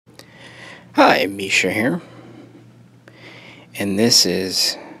Hi, Misha here, and this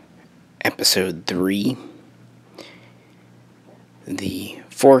is episode 3, The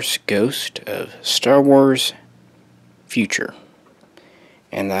Force Ghost of Star Wars Future.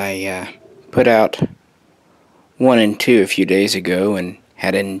 And I put out 1 and 2 a few days ago and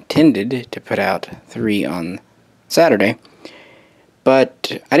had intended to put out 3 on Saturday,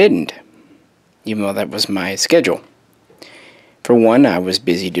 but I didn't, even though that was my schedule. For 1, I was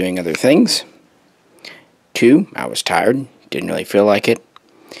busy doing other things. 2, I was tired, didn't really feel like it.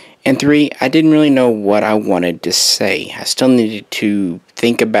 And 3, I didn't really know what I wanted to say. I still needed to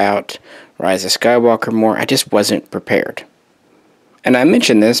think about Rise of Skywalker more. I just wasn't prepared. And I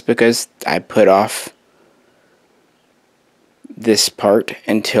mention this because I put off this part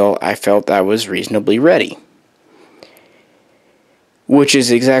until I felt I was reasonably ready. Which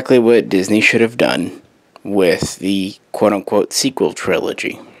is exactly what Disney should have done with the quote-unquote sequel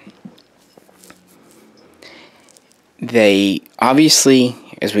trilogy. They obviously,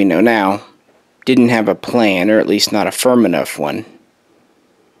 as we know now, didn't have a plan, or at least not a firm enough one.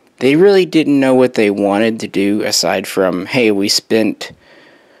 They really didn't know what they wanted to do aside from, hey, we spent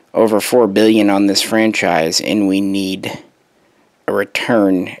over $4 billion on this franchise and we need a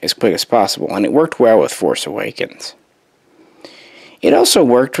return as quick as possible. And it worked well with Force Awakens. It also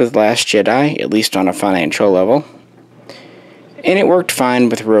worked with Last Jedi, at least on a financial level. And it worked fine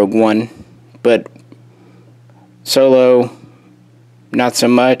with Rogue One, but Solo, not so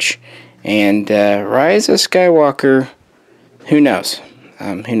much. And Rise of Skywalker, who knows?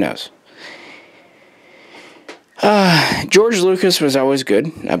 Who knows? George Lucas was always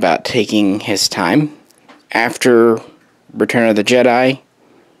good about taking his time. After Return of the Jedi,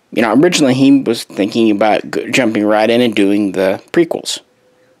 originally he was thinking about jumping right in and doing the prequels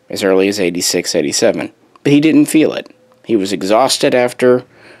as early as 86, 87. But he didn't feel it. He was exhausted after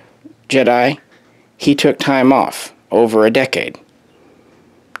Jedi. He took time off, over a decade,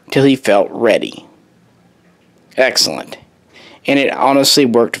 till he felt ready. Excellent. And it honestly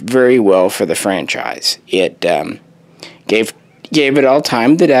worked very well for the franchise. It gave it all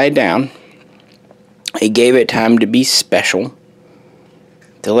time to die down. It gave it time to be special,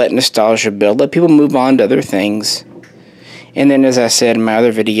 to let nostalgia build, let people move on to other things. And then, as I said in my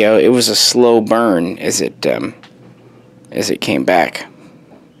other video, it was a slow burn as it came back.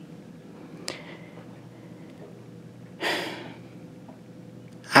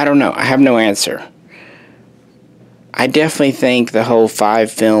 I don't know. I have no answer. I definitely think the whole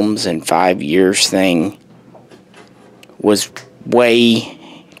 5 films in 5 years thing was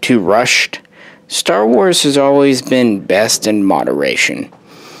way too rushed. Star Wars has always been best in moderation.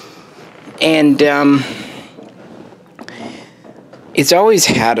 And it's always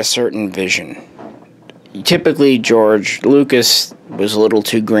had a certain vision. Typically, George Lucas was a little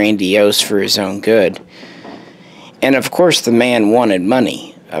too grandiose for his own good. And of course, the man wanted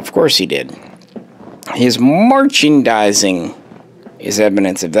money. Of course he did. His merchandising is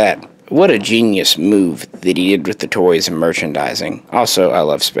evidence of that. What a genius move that he did with the toys and merchandising. Also, I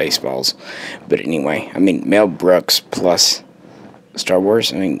love Spaceballs. But anyway, Mel Brooks plus Star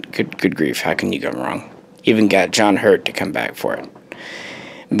Wars, good grief, how can you go wrong? Even got John Hurt to come back for it.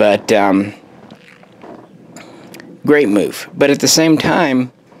 But, great move. But at the same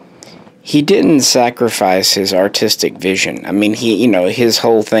time, he didn't sacrifice his artistic vision. His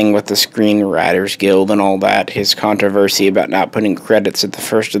whole thing with the Screenwriters Guild and all that, his controversy about not putting credits at the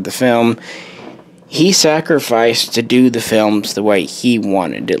first of the film, he sacrificed to do the films the way he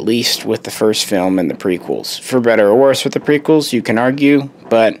wanted, at least with the first film and the prequels. For better or worse with the prequels, you can argue,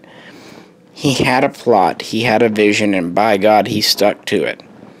 but he had a plot, he had a vision, and by God, he stuck to it.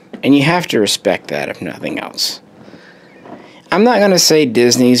 And you have to respect that, if nothing else. I'm not going to say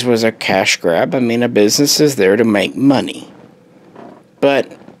Disney's was a cash grab. A business is there to make money.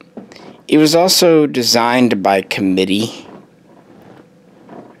 But it was also designed by committee,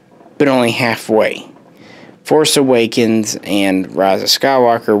 but only halfway. Force Awakens and Rise of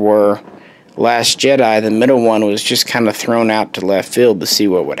Skywalker were. Last Jedi, the middle one, was just kind of thrown out to left field to see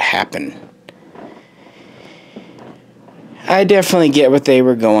what would happen. I definitely get what they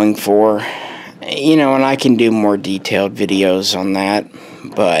were going for. And I can do more detailed videos on that,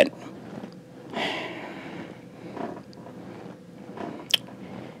 but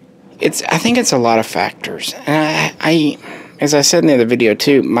I think it's a lot of factors. And I as I said in the other video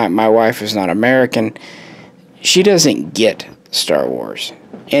too, my wife is not American. She doesn't get Star Wars.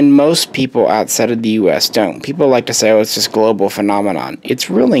 And most people outside of the U.S. don't. People like to say, oh, it's this global phenomenon.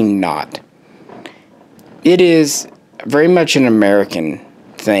 It's really not. It is very much an American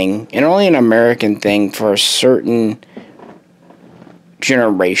thing, and only an American thing for a certain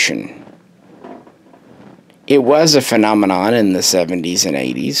generation. It was a phenomenon in the 70s and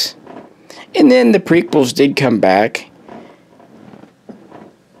 80s. And then the prequels did come back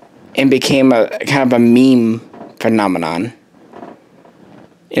and became a kind of a meme phenomenon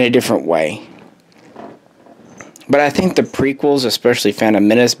in a different way. But I think the prequels, especially Phantom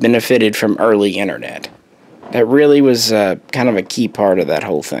Menace, benefited from early internet. That really was kind of a key part of that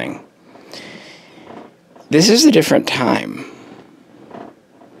whole thing. This is a different time.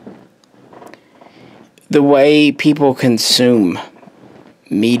 The way people consume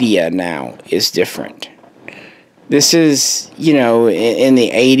media now is different. This is, you know, in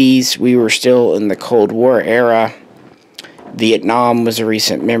the 80s, we were still in the Cold War era. Vietnam was a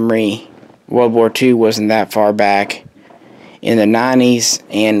recent memory. World War II wasn't that far back. In the 90s,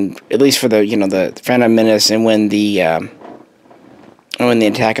 and at least for the, you know, the Phantom Menace, and when the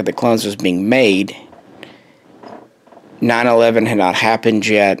Attack of the Clones was being made, 9/11 had not happened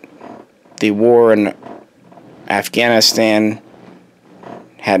yet. The war in Afghanistan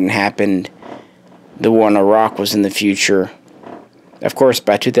hadn't happened. The war in Iraq was in the future. Of course,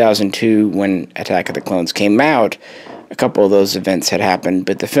 by 2002, when Attack of the Clones came out, a couple of those events had happened,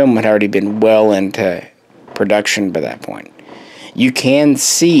 but the film had already been well into production by that point. You can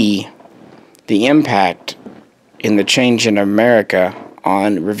see the impact in the change in America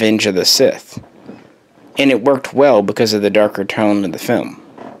on Revenge of the Sith. And it worked well because of the darker tone of the film.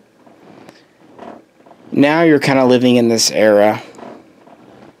 Now you're kind of living in this era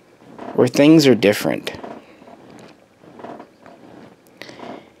where things are different.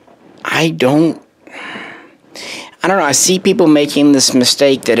 I don't know, I see people making this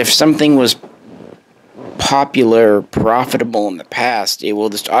mistake that if something was popular, profitable in the past, it will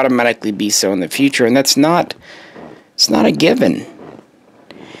just automatically be so in the future, and it's not a given.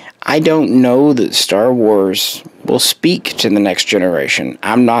 I don't know that Star Wars will speak to the next generation.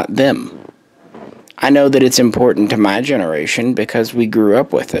 I'm not them. I know that it's important to my generation because we grew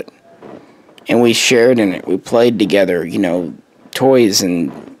up with it. And we shared in it. We played together, you know, toys,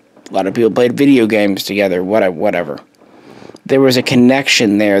 and a lot of people played video games together, whatever. There was a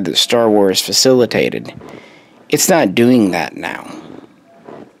connection there that Star Wars facilitated. It's not doing that now.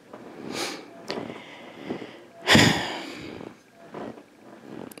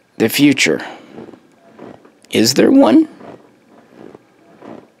 The future. Is there one?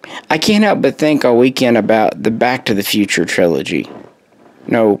 I can't help but think all weekend about the Back to the Future trilogy.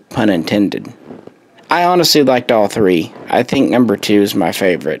 No pun intended. I honestly liked all three. I think number 2 is my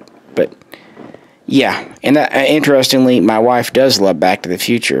favorite. But, yeah. And that, interestingly, my wife does love Back to the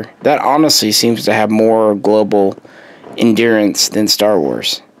Future. That honestly seems to have more global endurance than Star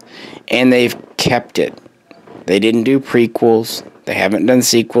Wars. And they've kept it. They didn't do prequels. They haven't done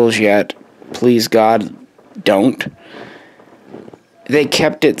sequels yet. Please, God, don't. They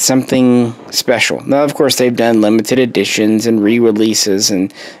kept it something special. Now, of course, they've done limited editions and re-releases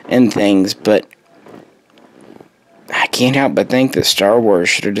and things, but I can't help but think that Star Wars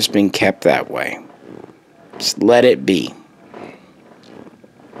should have just been kept that way. Just let it be.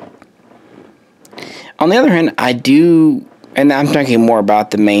 On the other hand, I do, and I'm talking more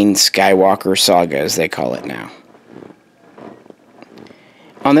about the main Skywalker saga, as they call it now.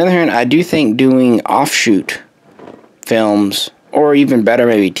 On the other hand, I do think doing offshoot films, or even better,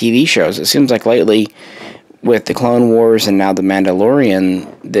 maybe TV shows. It seems like lately, with the Clone Wars and now the Mandalorian,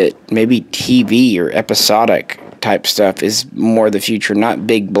 that maybe TV or episodic type stuff is more the future, not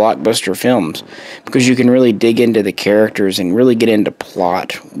big blockbuster films, because you can really dig into the characters and really get into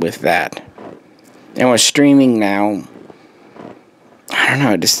plot with that. And with streaming now, I don't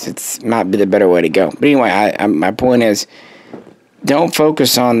know, it might be the better way to go. But anyway, my point is, don't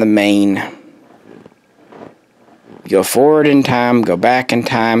focus on the main. Go forward in time, go back in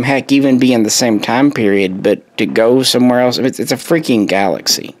time, heck, even be in the same time period, but to go somewhere else, it's a freaking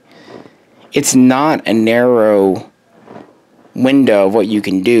galaxy. It's not a narrow window of what you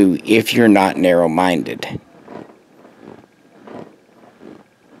can do if you're not narrow-minded.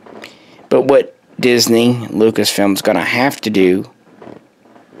 But what Disney, Lucasfilm's going to have to do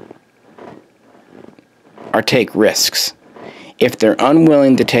are take risks. If they're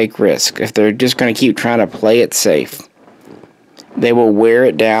unwilling to take risks, if they're just going to keep trying to play it safe, they will wear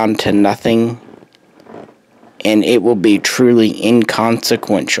it down to nothing, and it will be truly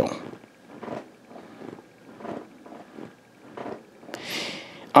inconsequential.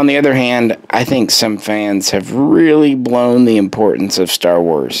 On the other hand, I think some fans have really blown the importance of Star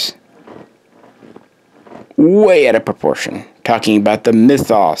Wars way out of proportion, talking about the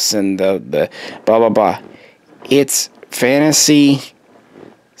mythos and the blah blah blah. It's fantasy,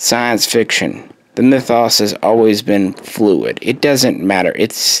 science fiction. The mythos has always been fluid. It doesn't matter.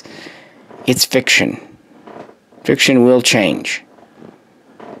 It's fiction. Fiction will change.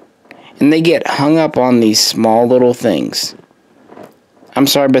 And they get hung up on these small little things. I'm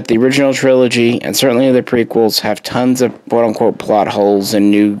sorry, but the original trilogy, and certainly the prequels, have tons of quote-unquote plot holes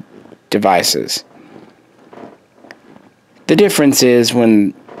and new devices. The difference is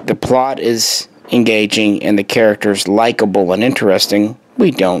when the plot is engaging and the characters likable and interesting,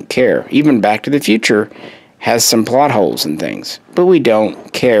 we don't care. Even Back to the Future has some plot holes and things, but we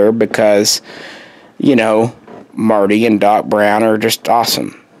don't care because, you know, Marty and Doc Brown are just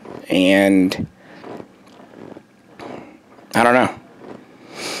awesome. And I don't know.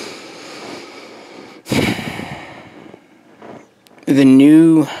 The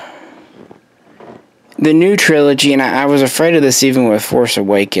new trilogy, and I was afraid of this even with Force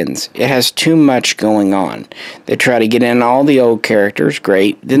Awakens, it has too much going on. They try to get in all the old characters,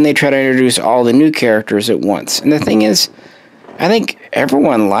 great. Then they try to introduce all the new characters at once. And the thing is, I think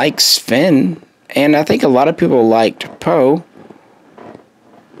everyone likes Finn, and I think a lot of people liked Poe.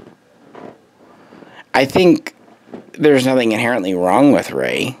 I think there's nothing inherently wrong with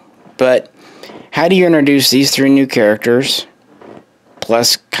Rey, but how do you introduce these three new characters,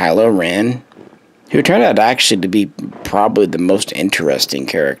 plus Kylo Ren, who turned out actually to be probably the most interesting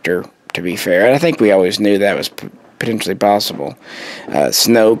character, to be fair. And I think we always knew that was potentially possible.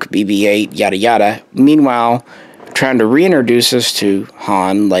 Snoke, BB-8, yada yada. Meanwhile, trying to reintroduce us to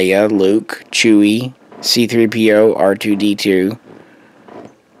Han, Leia, Luke, Chewie, C-3PO, R2-D2.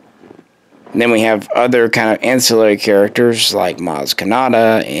 And then we have other kind of ancillary characters like Maz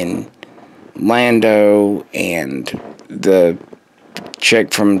Kanata and Lando and the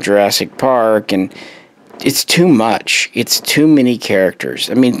chick from Jurassic Park, and it's too much. It's too many characters.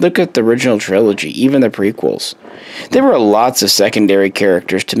 I mean, look at the original trilogy, even the prequels. There were lots of secondary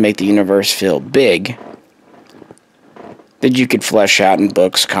characters to make the universe feel big that you could flesh out in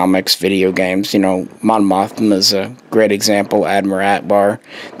books, comics, video games. You know, Mon Mothma is a great example, Admiral Akbar.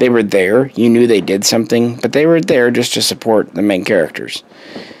 They were there. You knew they did something, but they were there just to support the main characters.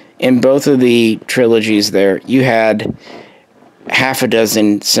 In both of the trilogies there, you had half a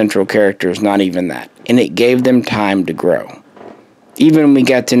dozen central characters, not even that. And it gave them time to grow. Even when we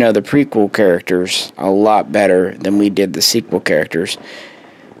got to know the prequel characters a lot better than we did the sequel characters,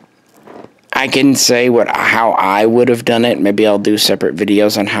 I can say how I would have done it. Maybe I'll do separate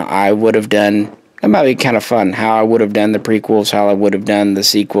videos on how I would have done. That might be kind of fun. How I would have done the prequels, how I would have done the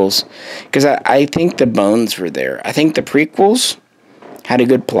sequels. Because I think the bones were there. I think the prequels had a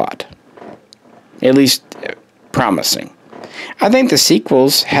good plot. At least promising. I think the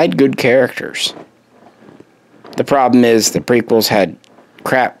sequels had good characters. The problem is the prequels had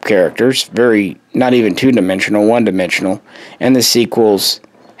crap characters. Not even two-dimensional, one-dimensional. And the sequels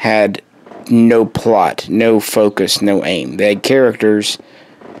had no plot, no focus, no aim. They had characters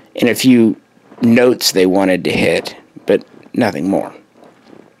and a few notes they wanted to hit, but nothing more.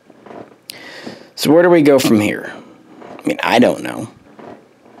 So where do we go from here? I mean, I don't know.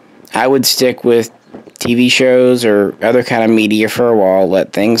 I would stick with TV shows or other kind of media for a while,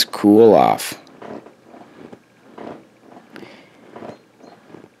 let things cool off.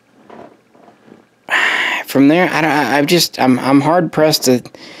 From there, I'm hard pressed to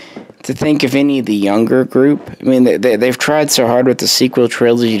think of any of the younger group. I mean, they've tried so hard with the sequel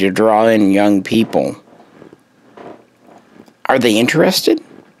trilogy to draw in young people. Are they interested?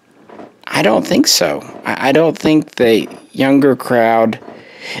 I don't think so. I don't think the younger crowd,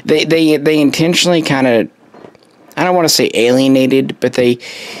 they intentionally kind of, I don't want to say alienated, but they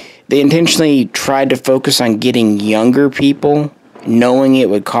intentionally tried to focus on getting younger people, knowing it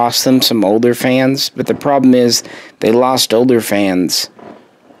would cost them some older fans. But the problem is they lost older fans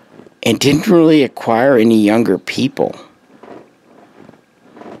and didn't really acquire any younger people.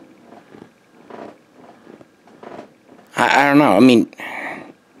 I don't know. I mean,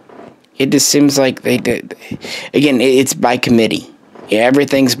 it just seems like they did. Again, it's by committee.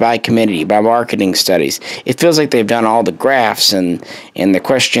 Everything's by committee, by marketing studies. It feels like they've done all the graphs and the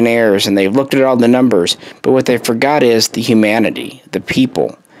questionnaires, and they've looked at all the numbers. But what they forgot is the humanity, the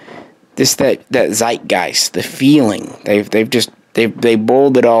people, that zeitgeist, the feeling. They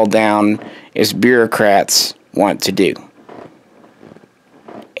boiled it all down as bureaucrats want to do.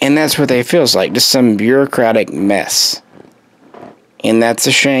 And that's what they feels like, just some bureaucratic mess. And that's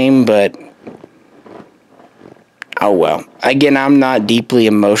a shame, but oh well. Again, I'm not deeply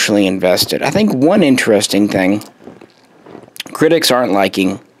emotionally invested. I think one interesting thing, critics aren't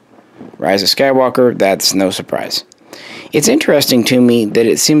liking Rise of Skywalker. That's no surprise. It's interesting to me that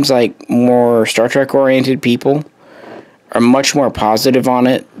it seems like more Star Trek-oriented people are much more positive on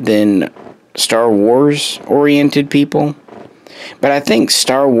it than Star Wars-oriented people. But I think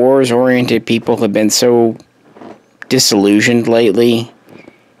Star Wars-oriented people have been so disillusioned lately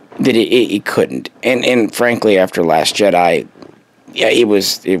that it couldn't. And frankly, after Last Jedi, yeah,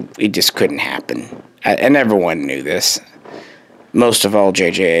 it just couldn't happen. And everyone knew this. Most of all,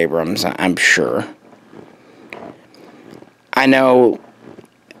 J.J. Abrams, I'm sure. I know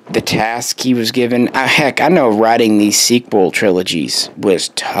the task he was given. Heck, I know writing these sequel trilogies was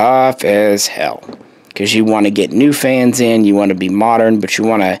tough as hell. Because you want to get new fans in, you want to be modern, but you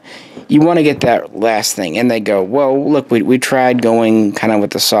want to get that last thing. And they go, well, look, we tried going kind of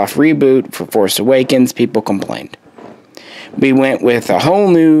with the soft reboot for Force Awakens. People complained. We went with a whole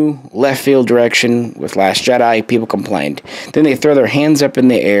new left field direction with Last Jedi. People complained. Then they throw their hands up in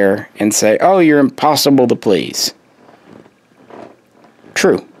the air and say, oh, you're impossible to please.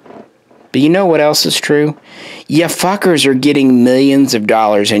 True. But you know what else is true? You fuckers are getting millions of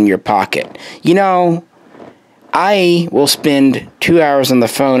dollars in your pocket. You know, I will spend 2 hours on the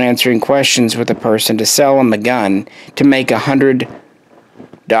phone answering questions with a person to sell them a gun to make $100.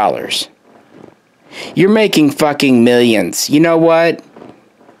 You're making fucking millions. You know what?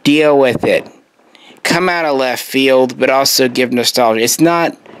 Deal with it. Come out of left field, but also give nostalgia. It's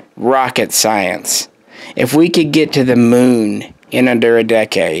not rocket science. If we could get to the moon in under a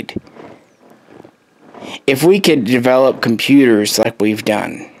decade, if we could develop computers like we've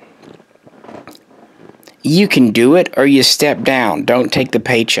done, you can do it, or you step down. Don't take the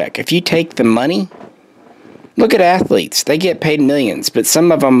paycheck. If you take the money, look at athletes. They get paid millions, but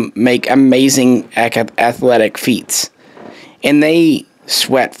some of them make amazing athletic feats, and they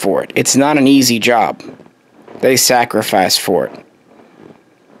sweat for it. It's not an easy job. They sacrifice for it.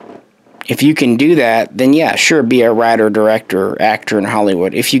 If you can do that, then yeah, sure, be a writer, director, actor in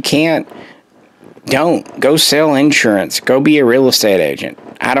Hollywood. If you can't, don't. Go sell insurance. Go be a real estate agent.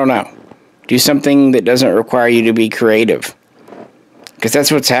 I don't know. Do something that doesn't require you to be creative. Because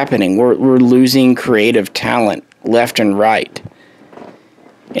that's what's happening. We're losing creative talent left and right.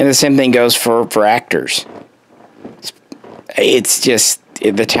 And the same thing goes for actors. It's just,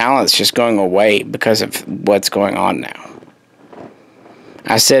 the talent's just going away because of what's going on now.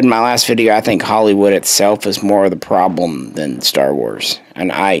 I said in my last video, I think Hollywood itself is more of the problem than Star Wars.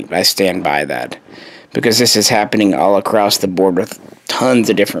 And I stand by that. Because this is happening all across the board with tons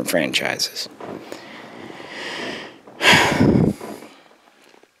of different franchises.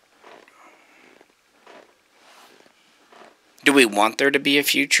 Do we want there to be a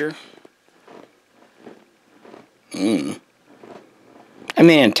future? I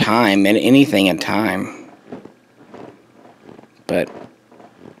mean, in time, and anything in time. But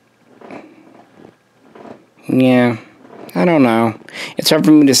yeah, I don't know. It's hard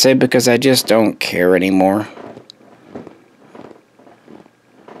for me to say because I just don't care anymore.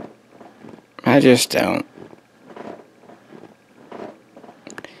 I just don't.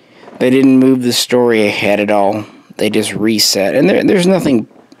 They didn't move the story ahead at all. They just reset. And there's nothing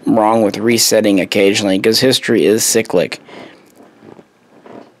wrong with resetting occasionally because history is cyclic.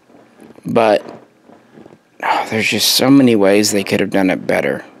 But there's just so many ways they could have done it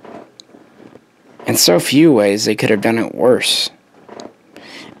better. And so few ways they could have done it worse.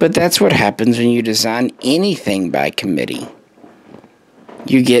 But that's what happens when you design anything by committee.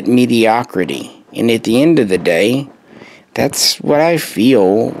 You get mediocrity. And at the end of the day, that's what I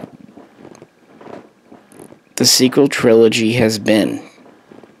feel the sequel trilogy has been.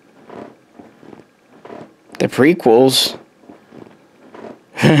 The prequels,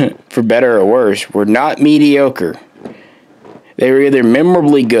 for better or worse, were not mediocre. They were either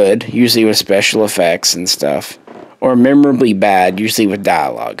memorably good, usually with special effects and stuff, or memorably bad, usually with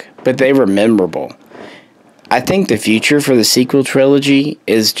dialogue. But they were memorable. I think the future for the sequel trilogy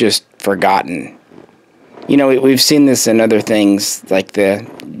is just forgotten. You know, we've seen this in other things, like the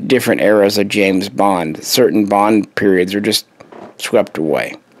different eras of James Bond. Certain Bond periods are just swept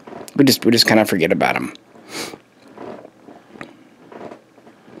away. We just kind of forget about them.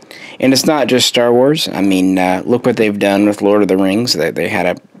 And it's not just Star Wars. I mean, look what they've done with Lord of the Rings. They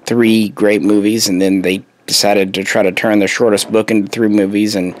had 3 great movies, and then they decided to try to turn the shortest book into 3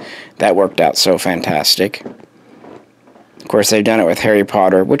 movies, and that worked out so fantastic. Of course, they've done it with Harry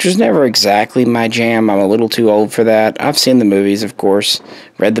Potter, which was never exactly my jam. I'm a little too old for that. I've seen the movies, of course,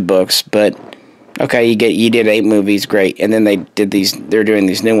 read the books, but okay, you did 8 movies, great. And then they're doing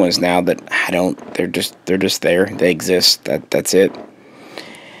these new ones now that they're just there. They exist. That's it.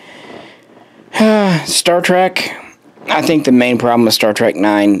 Star Trek. I think the main problem with Star Trek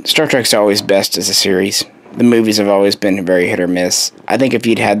 9, Star Trek's always best as a series. The movies have always been very hit or miss. I think if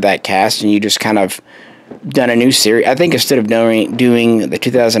you'd had that cast and you just kind of done a new series, I think instead of doing the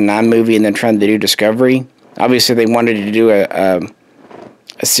 2009 movie and then trying to do Discovery, obviously they wanted to do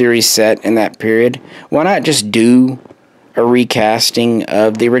a a series set in that period, why not just do a recasting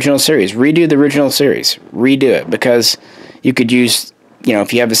of the original series? Redo the original series. Redo it, because you could use,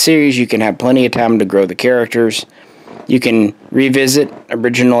 if you have a series, you can have plenty of time to grow the characters. You can revisit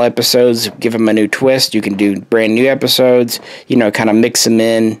original episodes, give them a new twist. You can do brand new episodes, kind of mix them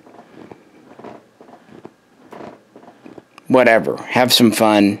in. Whatever. Have some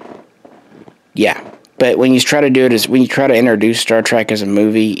fun. Yeah. But when you try to do it, when you try to introduce Star Trek as a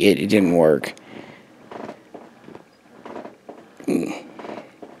movie, it didn't work.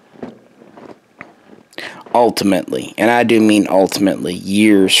 Ultimately, and I do mean ultimately,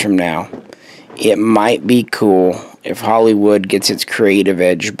 years from now, it might be cool if Hollywood gets its creative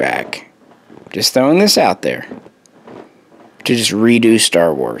edge back. Just throwing this out there. To just redo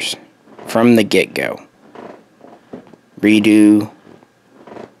Star Wars from the get-go.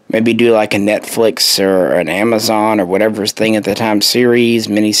 Maybe do like a Netflix or an Amazon or whatever's thing at the time, series,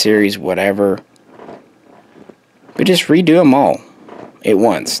 miniseries, whatever. But just redo them all at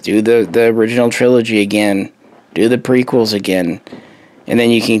once. Do the original trilogy again. Do the prequels again. And then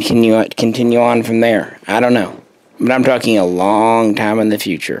you can continue on from there. I don't know. But I'm talking a long time in the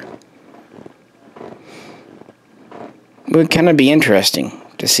future. It would kind of be interesting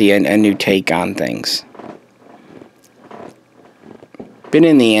to see a new take on things. But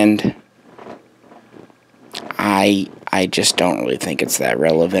in the end, I just don't really think it's that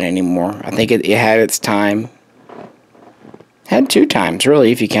relevant anymore. I think it had its time. Had 2 times,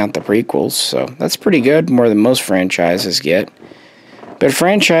 really, if you count the prequels. So that's pretty good, more than most franchises get. But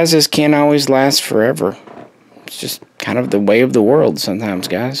franchises can't always last forever. It's just kind of the way of the world sometimes,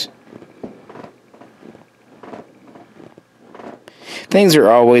 guys. Things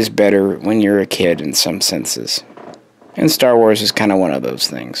are always better when you're a kid in some senses. And Star Wars is kind of one of those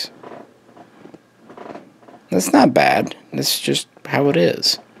things. That's not bad. That's just how it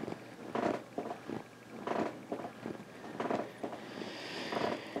is.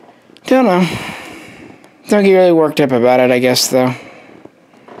 Don't know. Don't get really worked up about it, I guess, though.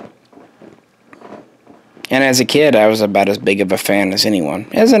 And as a kid, I was about as big of a fan as anyone.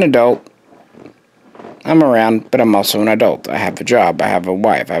 As an adult, I'm around, but I'm also an adult. I have a job, I have a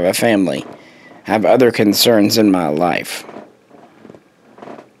wife, I have a family. I have other concerns in my life.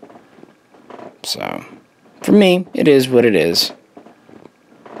 So, for me, it is what it is.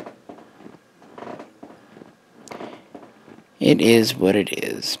 It is what it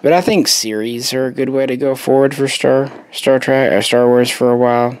is. But I think series are a good way to go forward for Star Trek or Star Wars for a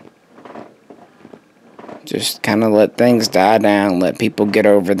while. Just kind of let things die down, let people get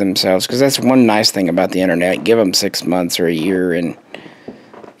over themselves. Because that's one nice thing about the internet. Give them 6 months or a year and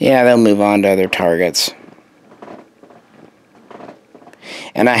yeah, they'll move on to other targets.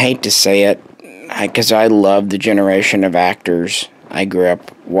 And I hate to say it, because I love the generation of actors I grew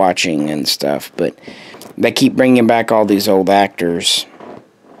up watching and stuff, but they keep bringing back all these old actors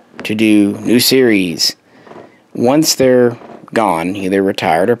to do new series. Once they're gone, either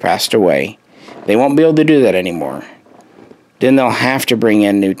retired or passed away, they won't be able to do that anymore. Then they'll have to bring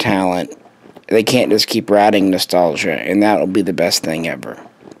in new talent. They can't just keep riding nostalgia, and that'll be the best thing ever.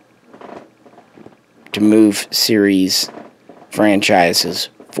 To move series franchises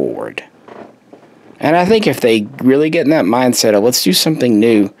forward. And I think if they really get in that mindset of let's do something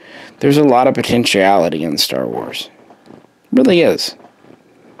new, there's a lot of potentiality in Star Wars. It really is.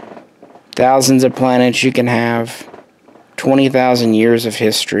 Thousands of planets you can have, 20,000 years of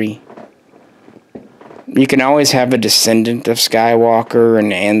history. You can always have a descendant of Skywalker,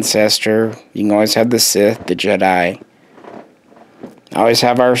 an ancestor. You can always have the Sith, the Jedi. Always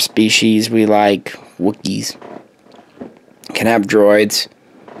have our species we like, Wookiees. Can have droids.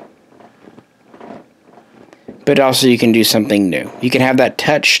 But also you can do something new. You can have that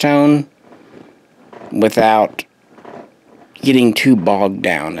touchstone without getting too bogged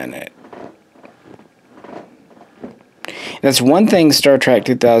down in it. That's one thing Star Trek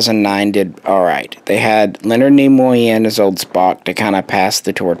 2009 did alright. They had Leonard Nimoy in as old Spock to kind of pass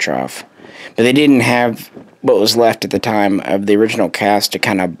the torch off. But they didn't have what was left at the time of the original cast to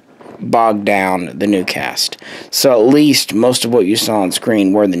kind of bog down the new cast. So at least most of what you saw on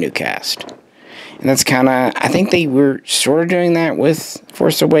screen were the new cast. And that's kind of, I think they were sort of doing that with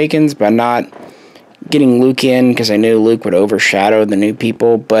Force Awakens by not getting Luke in because they knew Luke would overshadow the new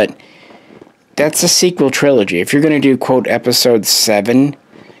people. But that's a sequel trilogy. If you're going to do, quote, episode 7,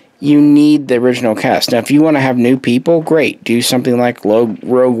 you need the original cast. Now, if you want to have new people, great. Do something like Rogue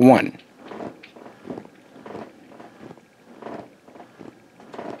One.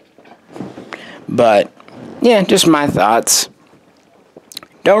 But, yeah, just my thoughts.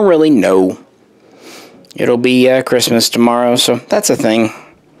 Don't really know. It'll be Christmas tomorrow, so that's a thing.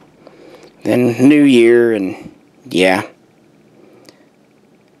 then New Year, and yeah.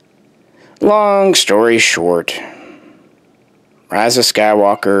 Long story short, Rise of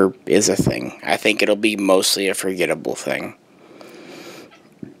Skywalker is a thing. I think it'll be mostly a forgettable thing.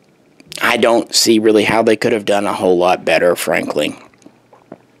 I don't see really how they could have done a whole lot better, frankly.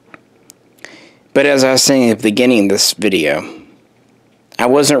 But as I was saying at the beginning of this video, I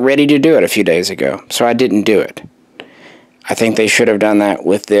wasn't ready to do it a few days ago, so I didn't do it. I think they should have done that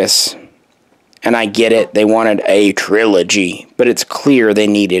with this. And I get it, they wanted a trilogy, but it's clear they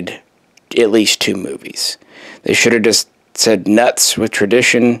needed at least 2 movies. They should have just said nuts with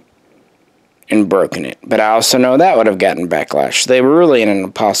tradition and broken it. But I also know that would have gotten backlash. They were really in an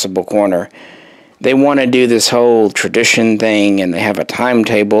impossible corner. They want to do this whole tradition thing, and they have a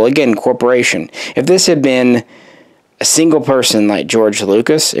timetable. Again, corporation. If this had been a single person like George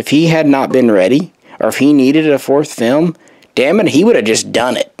Lucas, if he had not been ready, or if he needed a 4th film, damn it, he would have just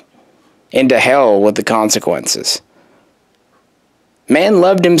done it. Into hell with the consequences. Man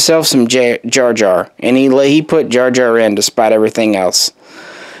loved himself some Jar Jar, and he put Jar Jar in despite everything else.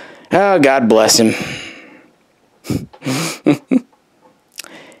 Oh, God bless him.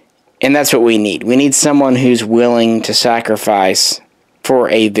 And that's what we need. We need someone who's willing to sacrifice for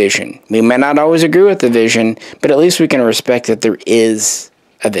a vision. We may not always agree with the vision, but at least we can respect that there is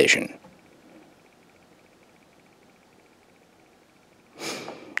a vision.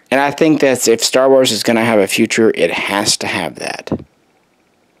 And I think that if Star Wars is going to have a future, it has to have that.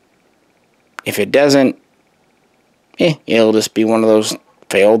 If it doesn't, it'll just be one of those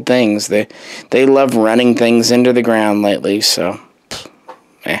failed things. They love running things into the ground lately, so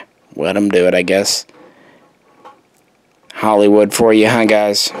let them do it, I guess. Hollywood for you, huh,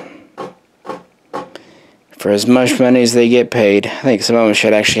 guys? For as much money as they get paid, I think some of them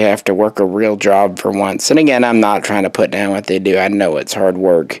should actually have to work a real job for once. And again, I'm not trying to put down what they do. I know it's hard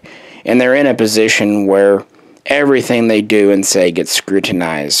work. And they're in a position where everything they do and say gets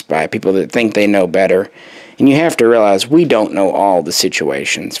scrutinized by people that think they know better. And you have to realize we don't know all the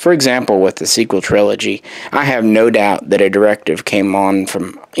situations. For example, with the sequel trilogy, I have no doubt that a directive came on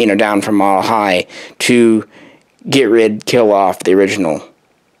from, down from Mile High to kill off the original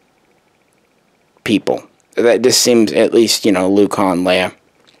people. That just seems, at least, Luke, Han, Leia.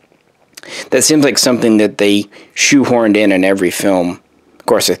 That seems like something that they shoehorned in every film. Of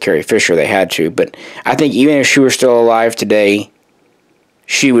course, with Carrie Fisher, they had to. But I think even if she were still alive today,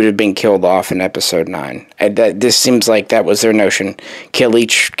 she would have been killed off in Episode 9. This seems like that was their notion. Kill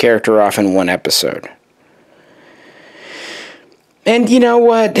each character off in one episode. And you know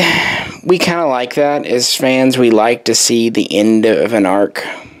what? We kind of like that as fans. We like to see the end of an arc.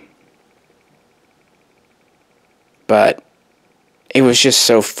 But it was just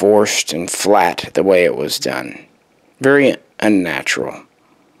so forced and flat the way it was done. Very unnatural.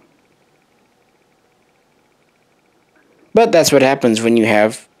 But that's what happens when you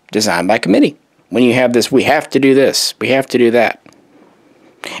have design by committee. When you have this, we have to do this, we have to do that.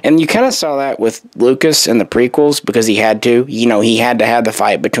 And you kind of saw that with Lucas in the prequels because he had to. He had to have the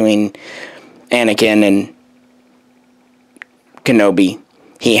fight between Anakin and Kenobi.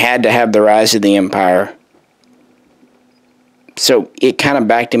 He had to have the rise of the Empire. So it kind of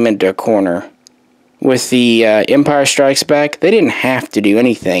backed him into a corner. With the Empire Strikes Back, they didn't have to do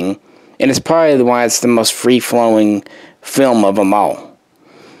anything. And it's probably why it's the most free-flowing film of them all.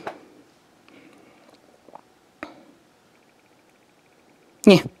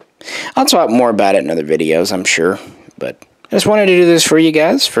 Yeah. I'll talk more about it in other videos, I'm sure. But I just wanted to do this for you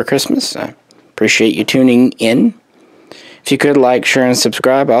guys for Christmas. I appreciate you tuning in. If you could like, share, and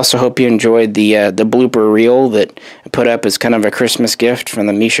subscribe. I also hope you enjoyed the blooper reel that I put up as kind of a Christmas gift from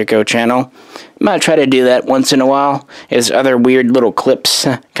the Mishaco channel. I might try to do that once in a while as other weird little clips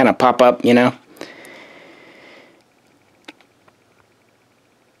kind of pop up,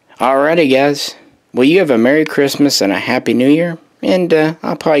 Alrighty, guys. Well, you have a Merry Christmas and a Happy New Year. And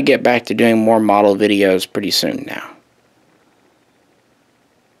I'll probably get back to doing more model videos pretty soon now.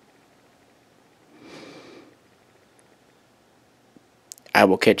 I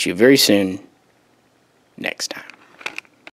will catch you very soon next time.